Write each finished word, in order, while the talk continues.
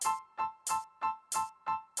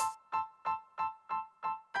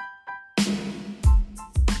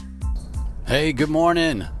Hey, good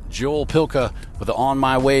morning. Joel Pilka with the On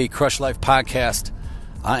My Way Crush Life podcast.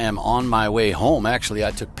 I am on my way home. Actually,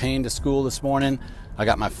 I took Payne to school this morning. I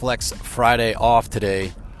got my Flex Friday off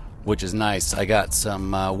today, which is nice. I got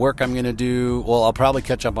some work I'm going to do. Well, I'll probably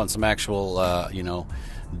catch up on some actual,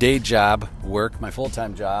 day job work, my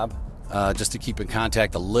full-time job, just to keep in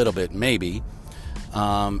contact a little bit, maybe.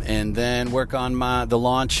 And then work on the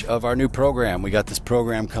launch of our new program. We got this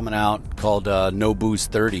program coming out called No Booze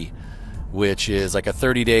 30, which is like a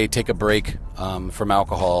 30-day take a break from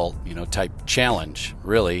alcohol, type challenge,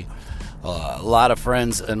 really. A lot of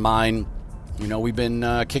friends and mine, we've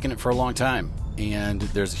been kicking it for a long time, and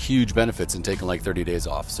there's huge benefits in taking like 30 days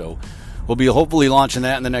off. So we'll be hopefully launching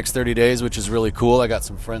that in the next 30 days, which is really cool. I got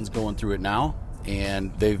some friends going through it now,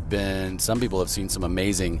 and some people have seen some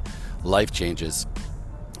amazing life changes,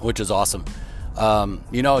 which is awesome.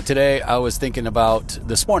 Today I was thinking about,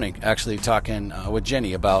 this morning, actually talking with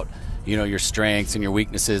Jenny about, your strengths and your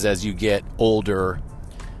weaknesses as you get older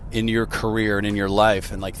in your career and in your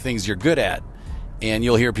life, and like things you're good at. And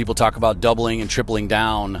you'll hear people talk about doubling and tripling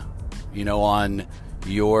down, on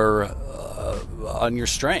your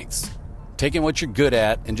strengths, taking what you're good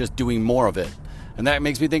at and just doing more of it. And that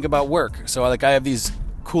makes me think about work. So I have these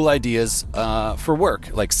cool ideas for work,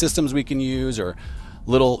 like systems we can use, or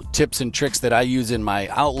little tips and tricks that I use in my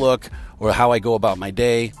Outlook, or how I go about my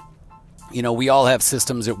day. We all have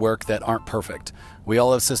systems at work that aren't perfect. We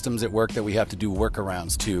all have systems at work that we have to do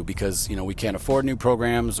workarounds to, because, we can't afford new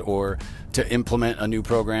programs, or to implement a new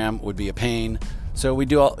program would be a pain. So we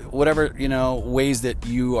do whatever, ways that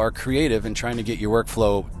you are creative in trying to get your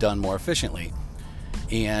workflow done more efficiently.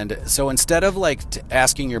 And so instead of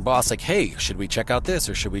asking your boss, hey, should we check out this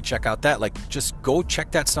or should we check out that? Just go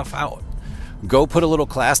check that stuff out. Go put a little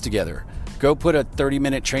class together. Go put a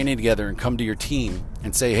 30-minute training together and come to your team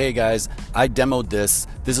and say, hey guys, I demoed this.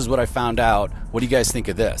 This is what I found out. What do you guys think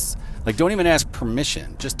of this? Don't even ask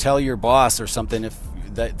permission. Just tell your boss or something if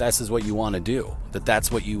this is what you want to do.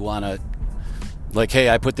 That's what you want to, hey,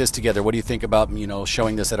 I put this together. What do you think about,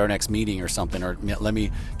 showing this at our next meeting or something? Or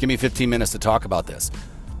give me 15 minutes to talk about this.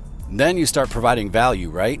 Then you start providing value,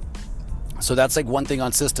 right? So that's one thing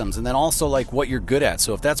on systems. And then also what you're good at.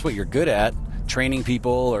 So if that's what you're good at, training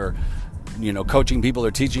people or coaching people or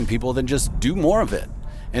teaching people, then just do more of it.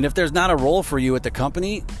 And if there's not a role for you at the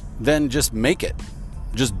company, then just make it.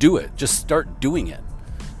 Just do it. Just start doing it.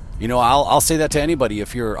 I'll say that to anybody. I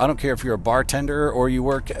don't care if you're a bartender or you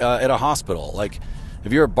work at a hospital.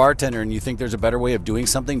 If you're a bartender and you think there's a better way of doing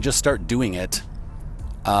something, just start doing it.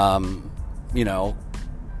 And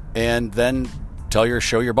then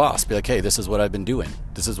show your boss, be like, hey, this is what I've been doing.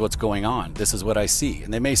 This is what's going on. This is what I see.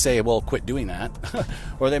 And they may say, well, quit doing that.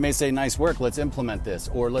 Or they may say, nice work. Let's implement this,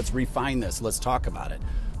 or let's refine this. Let's talk about it.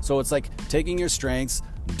 So it's taking your strengths,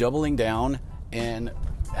 doubling down, and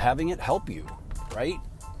having it help you, right?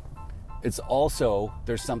 It's also,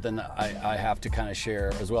 there's something that I have to kind of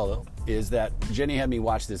share as well, is that Jenny had me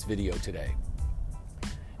watch this video today.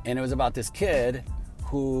 And it was about this kid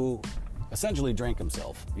who essentially drank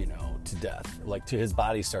himself, to death. To his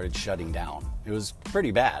body started shutting down. It was pretty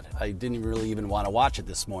bad. I didn't really even want to watch it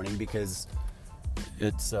this morning because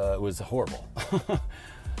it was horrible.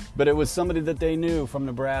 But it was somebody that they knew from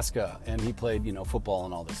Nebraska, and he played, football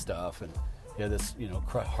and all this stuff, and he had this,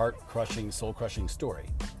 heart-crushing, soul-crushing story.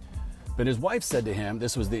 But his wife said to him,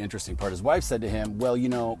 this was the interesting part, his wife said to him, well,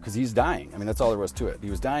 because he's dying. I mean, that's all there was to it. He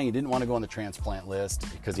was dying. He didn't want to go on the transplant list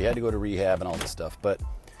because he had to go to rehab and all this stuff. But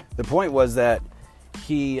the point was that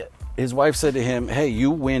his wife said to him, hey,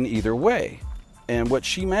 you win either way. And what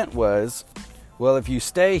she meant was, well, if you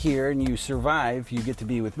stay here and you survive, you get to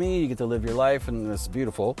be with me, you get to live your life, and it's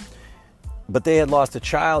beautiful. But they had lost a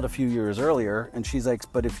child a few years earlier, and she's like,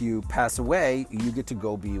 but if you pass away, you get to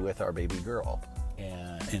go be with our baby girl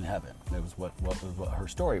in heaven. It was what her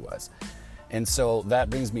story was. And so that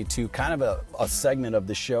brings me to kind of a segment of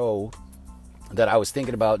the show that I was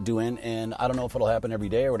thinking about doing, and I don't know if it'll happen every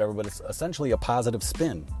day or whatever, but it's essentially a positive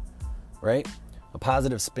spin, right? A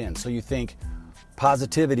positive spin. So you think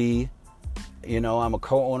positivity, I'm a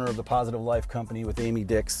co-owner of the Positive Life Company with Amy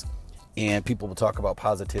Dix, and people will talk about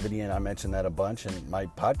positivity, and I mentioned that a bunch, and my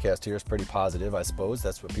podcast here is pretty positive, I suppose.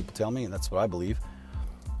 That's what people tell me, and that's what I believe.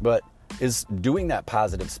 But is doing that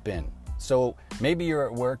positive spin. So maybe you're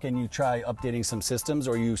at work and you try updating some systems,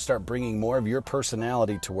 or you start bringing more of your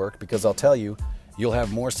personality to work, because I'll tell you, you'll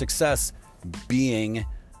have more success being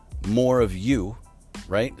more of you,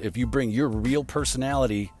 right? If you bring your real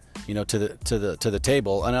personality, to the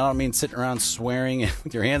table, and I don't mean sitting around swearing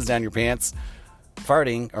with your hands down your pants,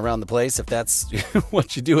 farting around the place, if that's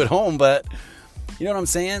what you do at home, but you know what I'm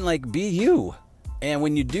saying? Be you. And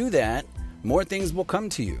when you do that, more things will come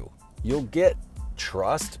to you. You'll get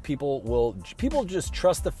trust. People just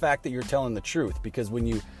trust the fact that you're telling the truth, because when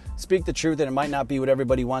you speak the truth and it might not be what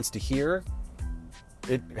everybody wants to hear,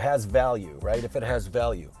 it has value, right? If it has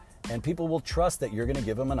value. And people will trust that you're going to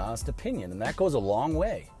give them an honest opinion. And that goes a long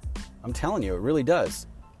way. I'm telling you, it really does.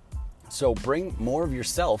 So bring more of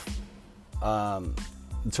yourself to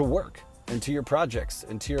work, into your projects,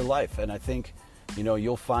 into your life. And I think,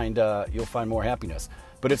 you'll find more happiness.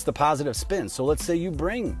 But it's the positive spin. So let's say you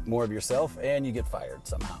bring more of yourself and you get fired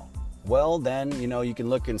somehow. Well, then, you can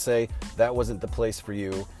look and say that wasn't the place for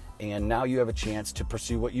you. And now you have a chance to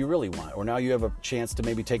pursue what you really want. Or now you have a chance to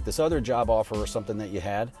maybe take this other job offer or something that you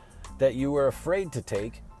had that you were afraid to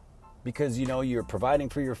take because, you're providing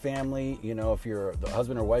for your family. If you're the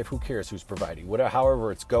husband or wife, who cares who's providing?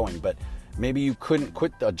 However it's going. But maybe you couldn't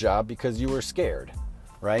quit a job because you were scared,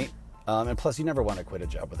 right? And plus, you never want to quit a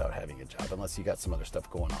job without having a job unless you got some other stuff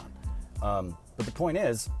going on. But the point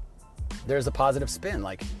is, there's a positive spin.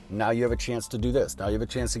 Like, now you have a chance to do this. Now you have a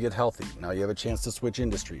chance to get healthy. Now you have a chance to switch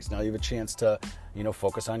industries. Now you have a chance to,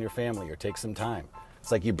 focus on your family or take some time.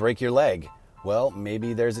 It's like you break your leg. Well,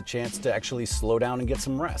 maybe there's a chance to actually slow down and get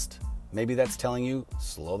some rest. Maybe that's telling you,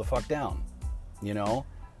 slow the fuck down,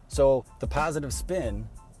 So the positive spin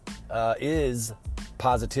is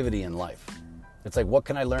positivity in life. It's like, what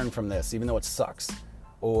can I learn from this, even though it sucks?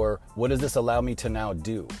 Or what does this allow me to now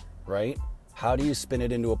do, right? How do you spin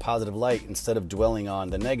it into a positive light instead of dwelling on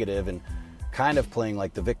the negative and kind of playing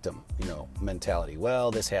like the victim, mentality?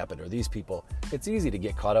 Well, this happened, or these people. It's easy to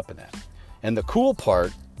get caught up in that. And the cool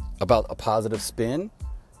part about a positive spin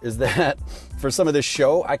is that for some of this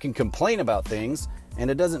show, I can complain about things and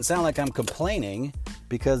it doesn't sound like I'm complaining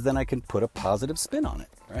because then I can put a positive spin on it,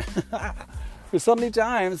 right? Because so many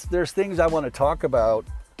times there's things I want to talk about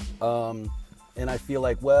and I feel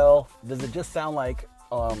like, well, does it just sound like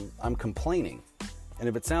I'm complaining? And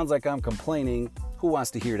if it sounds like I'm complaining, who wants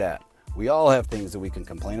to hear that? We all have things that we can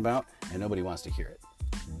complain about and nobody wants to hear it.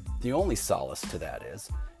 The only solace to that is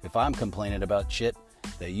if I'm complaining about shit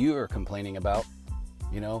that you are complaining about,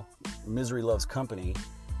 misery loves company,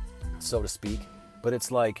 so to speak. But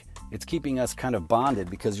it's like, it's keeping us kind of bonded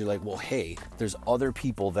because you're like, well, hey, there's other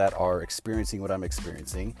people that are experiencing what I'm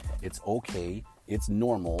experiencing. It's okay. It's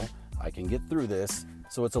normal. I can get through this.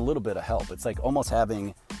 So it's a little bit of help. It's like almost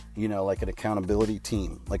having, like an accountability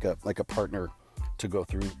team, like a partner to go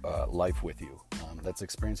through life with you that's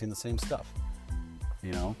experiencing the same stuff.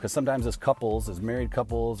 Because sometimes as couples, as married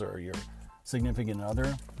couples or your significant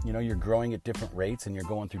other, you're growing at different rates and you're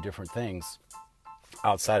going through different things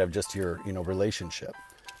outside of just your, relationship.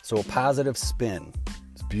 So a positive spin,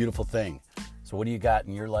 it's a beautiful thing. So what do you got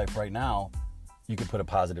in your life right now you can put a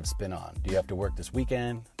positive spin on? Do you have to work this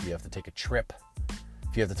weekend? Do you have to take a trip?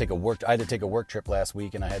 If you have to take I had to take a work trip last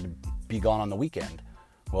week and I had to be gone on the weekend.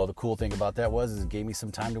 Well, the cool thing about that was it gave me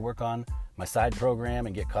some time to work on my side program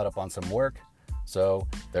and get caught up on some work. So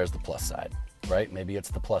there's the plus side, right? Maybe it's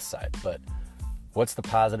the plus side, but what's the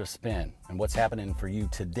positive spin? And what's happening for you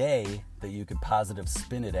today that you could positive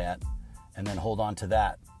spin it at and then hold on to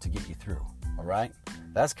that to get you through, all right?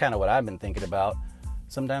 That's kind of what I've been thinking about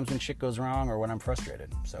sometimes when shit goes wrong or when I'm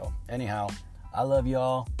frustrated. So anyhow, I love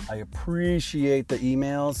y'all. I appreciate the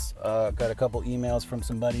emails. Got a couple emails from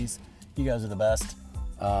some buddies. You guys are the best.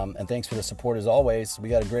 And thanks for the support as always. We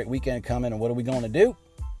got a great weekend coming, and what are we going to do?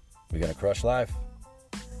 We're going to crush life.